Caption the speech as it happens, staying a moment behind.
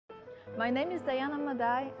My name is Diana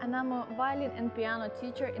Madai and I'm a violin and piano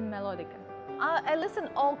teacher in Melodica. I listen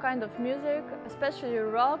all kinds of music, especially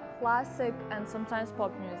rock, classic and sometimes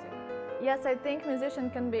pop music. Yes, I think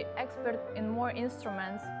musicians can be expert in more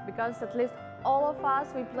instruments because at least all of us,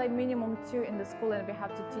 we play minimum 2 in the school and we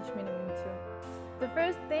have to teach minimum 2. The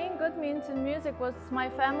first thing got me into music was my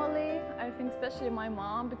family, I think especially my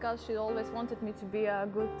mom, because she always wanted me to be a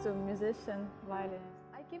good musician, violinist.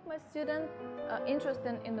 I keep my students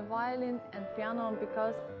interested in the violin and piano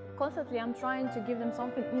because constantly I'm trying to give them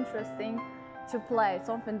something interesting to play,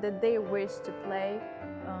 something that they wish to play.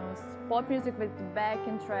 Pop music with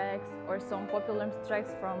backing tracks or some popular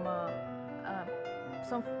tracks from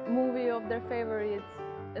some movie of their favorites.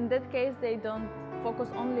 In that case, they don't focus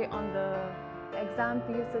only on the exam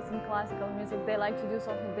pieces in classical music. They like to do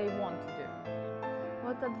something they want to do.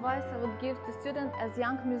 What advice I would give to students as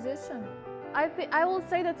young musicians? I will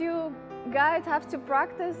say that you guys have to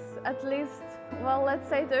practice at least, well, let's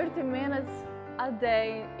say 30 minutes a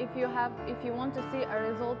day if you want to see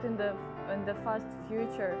a result in the fast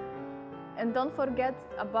future. And don't forget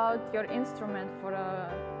about your instrument for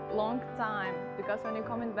a long time, because when you're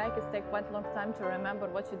coming back, it takes quite a long time to remember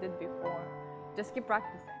what you did before. Just keep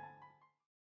practicing.